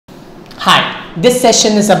Hi, this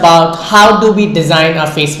session is about how do we design our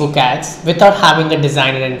Facebook ads without having a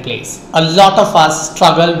designer in place. A lot of us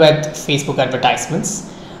struggle with Facebook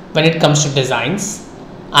advertisements when it comes to designs.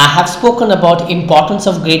 I have spoken about importance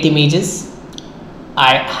of great images.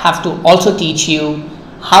 I have to also teach you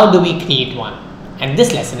how do we create one, and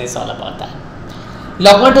this lesson is all about that.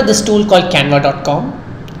 Log on to this tool called canva.com.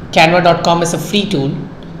 Canva.com is a free tool.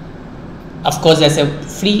 Of course, there's a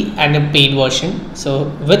free and a paid version. So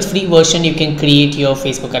with free version, you can create your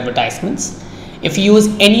Facebook advertisements. If you use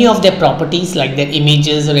any of their properties like their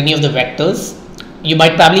images or any of the vectors, you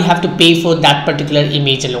might probably have to pay for that particular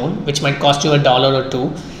image alone, which might cost you $1 or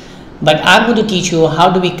 $2. But I'm going to teach you how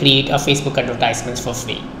do we create our Facebook advertisements for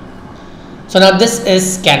free. So now this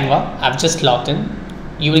is Canva. I've just logged in.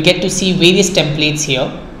 You will get to see various templates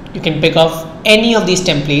here. You can pick off any of these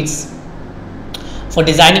templates for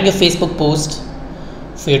designing your Facebook post,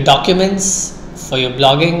 for your documents, for your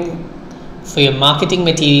blogging, for your marketing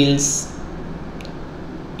materials,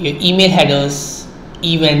 your email headers,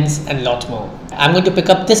 events, and a lot more. I'm going to pick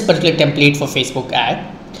up this particular template for Facebook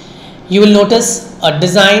ad. You will notice a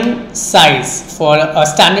design size for a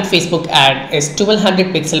standard Facebook ad is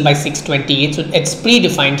 1200 pixel by 628. So it's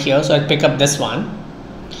predefined here. So I'll pick up this one.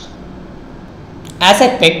 As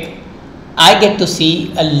I pick, I get to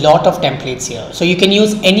see a lot of templates here. So you can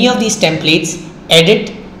use any of these templates,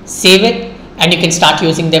 edit, save it, and you can start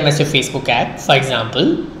using them as your Facebook ad. For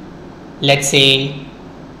example, let's say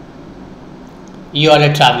you are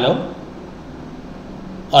a traveler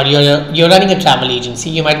or you're running a travel agency.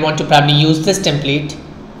 You might want to probably use this template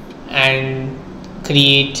and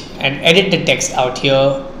create and edit the text out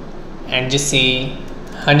here and just say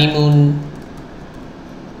honeymoon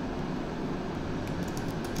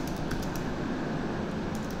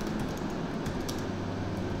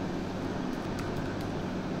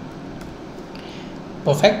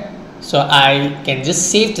perfect. So I can just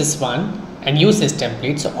save this one and use this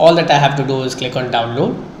template. So all that I have to do is click on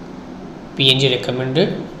download, PNG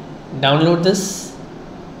recommended, download this.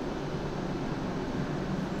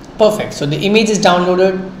 Perfect. So the image is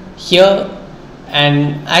downloaded here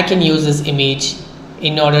and I can use this image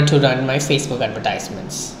in order to run my Facebook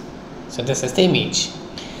advertisements. So this is the image.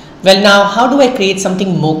 Well, now how do I create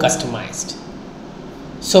something more customized?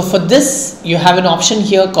 So for this, you have an option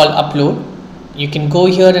here called upload. You can go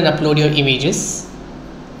here and upload your images.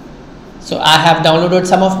 So I have downloaded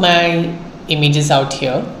some of my images out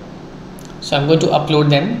here. So I'm going to upload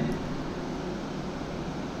them.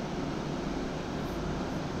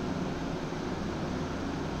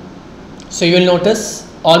 So you will notice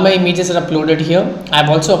all my images are uploaded here. I have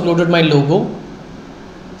also uploaded my logo.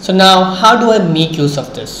 So now how do I make use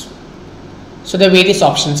of this? So there are various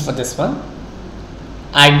options for this one.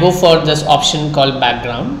 I go for this option called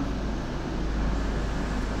background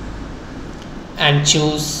and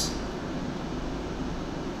choose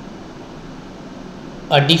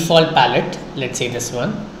a default palette. Let's say this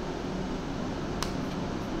one.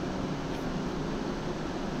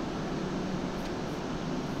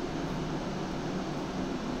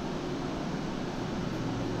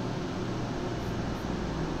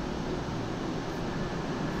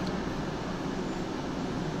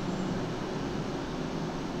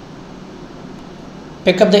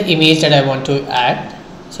 Pick up the image that I want to add.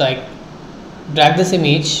 So I drag this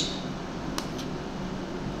image,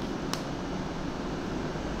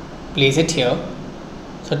 place it here.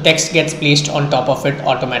 So text gets placed on top of it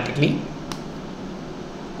automatically.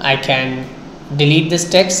 I can delete this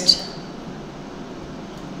text.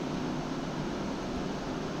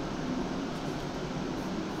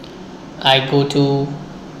 I go to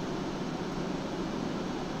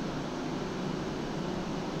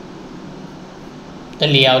the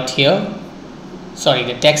layout here, sorry,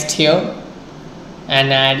 the text here,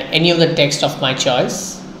 and add any of the text of my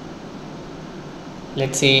choice.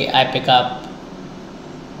 Let's say I pick up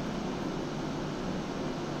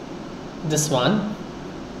this one.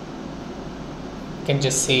 You can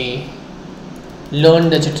just say learn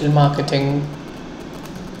digital marketing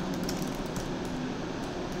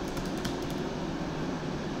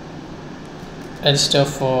register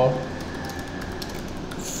for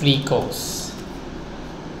free course.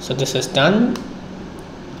 So this is done.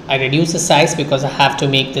 I reduce the size because I have to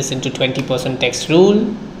make this into 20% text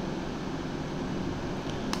rule.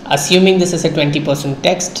 Assuming this is a 20%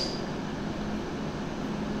 text,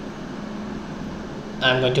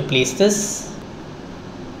 I'm going to place this.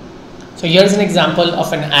 So here's an example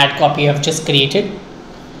of an ad copy I've just created.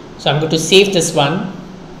 So I'm going to save this one,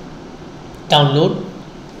 download.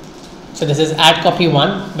 So this is ad copy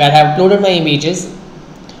 1 where I have uploaded my images,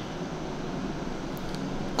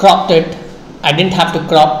 cropped it, I didn't have to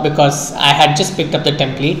crop because I had just picked up the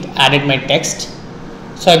template, added my text.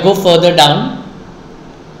 So I go further down.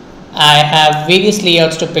 I have various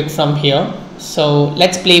layouts to pick from here. So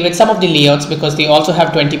let's play with some of the layouts because they also have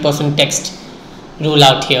 20% text rule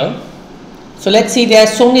out here. So let's see, there are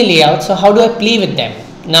so many layouts. So how do I play with them?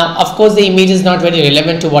 Now, of course, the image is not very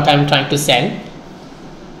relevant to what I'm trying to sell.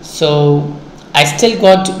 So I still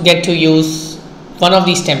get to use one of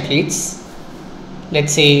these templates.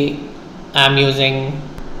 Let's say I'm using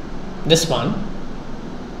this one.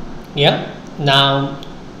 Yeah. Now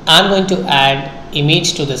I'm going to add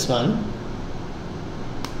image to this one.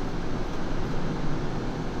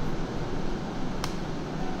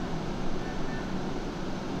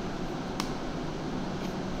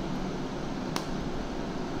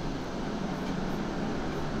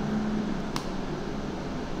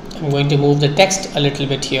 I'm going to move the text a little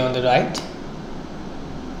bit here on the right.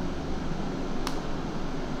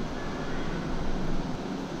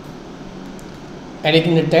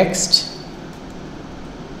 Editing the text,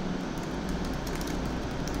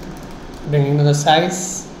 bringing to the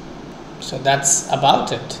size. So that's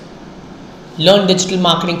about it. Learn digital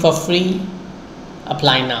marketing for free.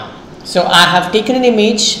 Apply now. So I have taken an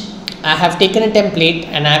image, I have taken a template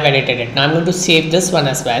and I have edited it. Now I'm going to save this one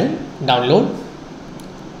as well, download.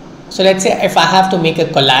 So let's say if I have to make a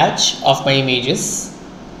collage of my images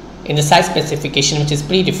in the size specification which is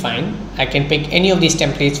predefined, I can pick any of these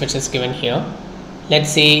templates which is given here. Let's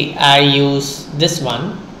say I use this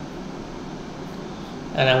one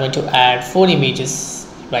and I'm going to add 4 images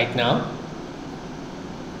right now.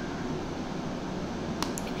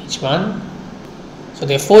 Image 1. So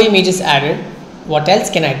there are 4 images added. What else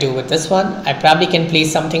can I do with this one? I probably can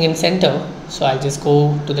place something in center. So I'll just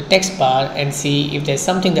go to the text bar and see if there's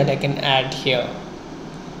something that I can add here.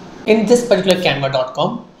 In this particular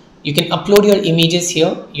canva.com, you can upload your images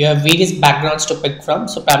here. You have various backgrounds to pick from.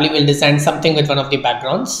 So probably we'll design something with one of the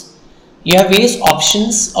backgrounds. You have various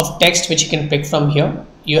options of text which you can pick from here.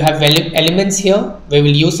 You have elements here. We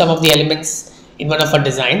will use some of the elements in one of our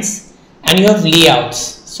designs. And you have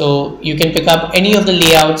layouts. So you can pick up any of the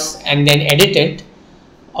layouts and then edit it,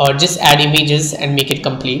 or just add images and make it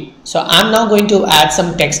complete. So I'm now going to add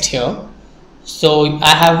some text here. So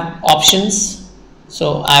I have options.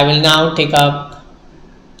 So I will now take up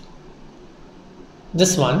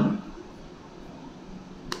this one.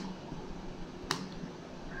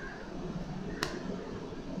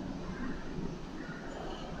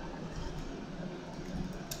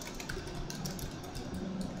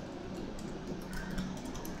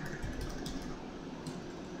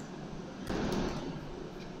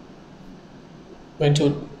 I'm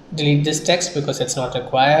going to delete this text because it's not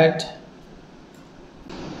required.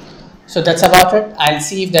 So that's about it. I'll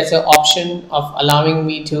see if there's an option of allowing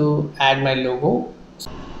me to add my logo.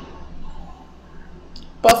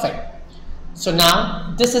 Perfect. So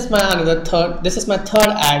now this is my third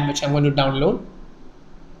ad which I'm going to download.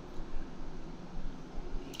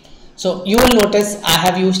 So you will notice I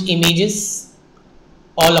have used images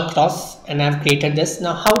all across and I've created this.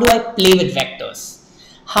 Now how do I play with vectors?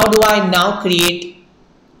 How do I now create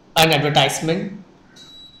an advertisement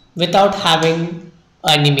without having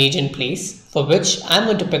an image in place, for which I'm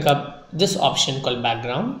going to pick up this option called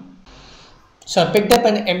background. So I picked up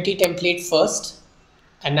an empty template first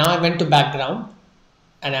and now I went to background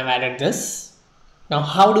and I've added this. Now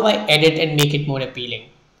how do I edit and make it more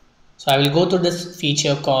appealing? So I will go to this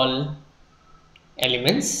feature called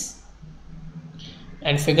elements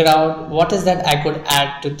and figure out what is that I could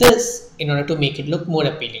add to this in order to make it look more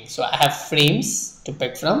appealing. So I have frames to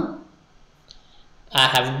pick from, I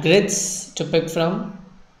have grids to pick from,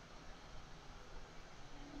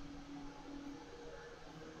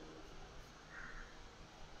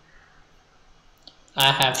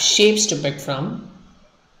 I have shapes to pick from,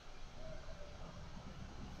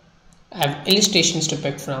 I have illustrations to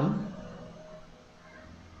pick from,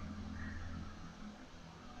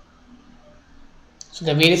 so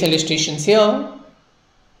there are various illustrations here.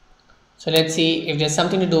 So let's see if there's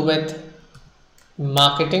something to do with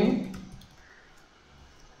marketing.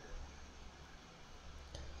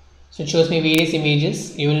 So it shows me various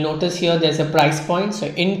images. You will notice here there's a price point. So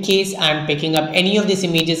in case I'm picking up any of these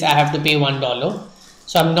images, I have to pay $1.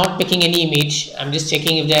 So I'm not picking any image. I'm just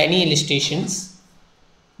checking if there are any illustrations.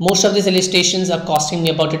 Most of these illustrations are costing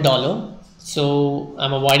me about $1. So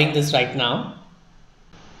I'm avoiding this right now.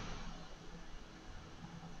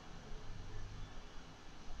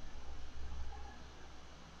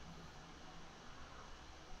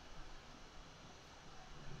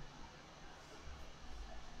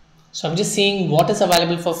 So I'm just seeing what is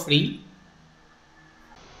available for free.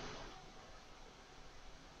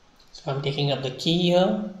 So I'm taking up the key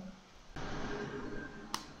here.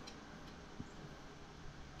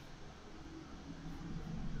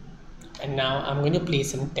 And now I'm going to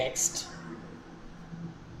place some text.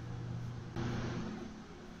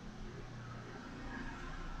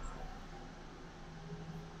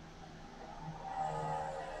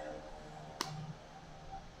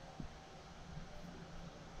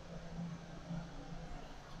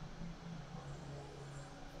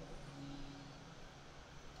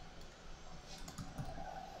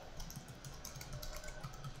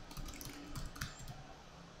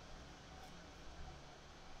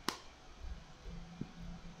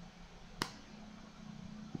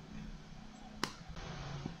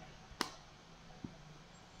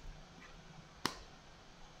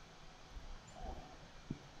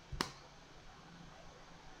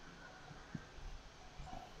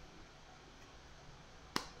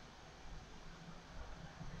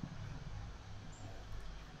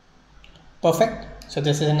 Perfect. So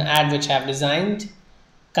this is an ad which I have designed.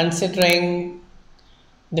 Considering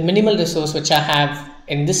the minimal resource which I have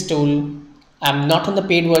in this tool, I'm not on the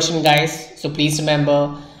paid version, guys. So please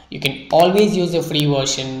remember, you can always use the free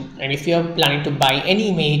version. And if you're planning to buy any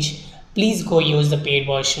image, please go use the paid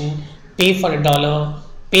version. Pay for $1,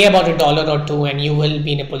 pay about $1 or two, and you will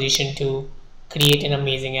be in a position to create an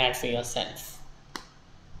amazing ad for yourself.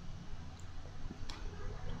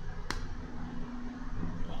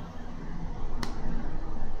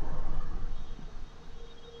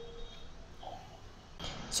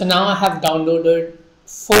 So now I have downloaded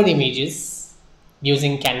 4 images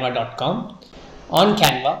using canva.com on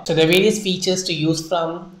Canva. So there are various features to use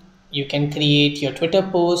from. You can create your Twitter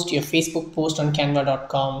post, your Facebook post on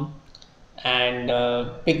canva.com, and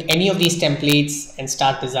pick any of these templates and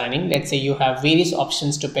start designing. Let's say you have various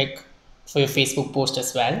options to pick for your Facebook post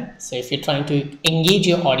as well. So if you're trying to engage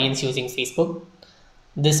your audience using Facebook,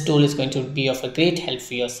 this tool is going to be of a great help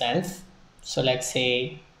for yourself. So let's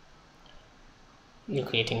say you're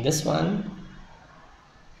creating this one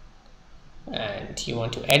and you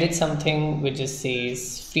want to edit something which just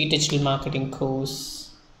says free digital marketing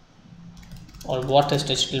course or what is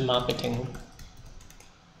digital marketing,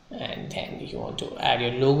 and then you want to add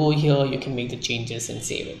your logo here. You can make the changes and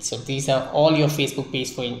save it. So these are all your Facebook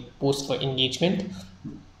page for posts for engagement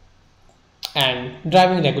and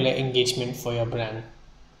driving regular engagement for your brand.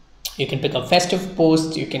 You can pick a festive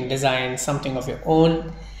post, you can design something of your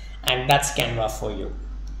own, and that's Canva for you.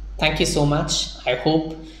 Thank you so much. I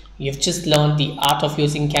hope you've just learned the art of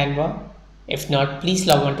using Canva. If not, please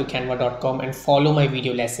log on to canva.com and follow my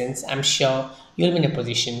video lessons. I'm sure you'll be in a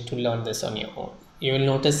position to learn this on your own. You will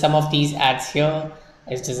notice some of these ads here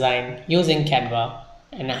is designed using Canva,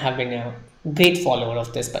 and I have been a great follower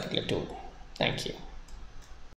of this particular tool. Thank you.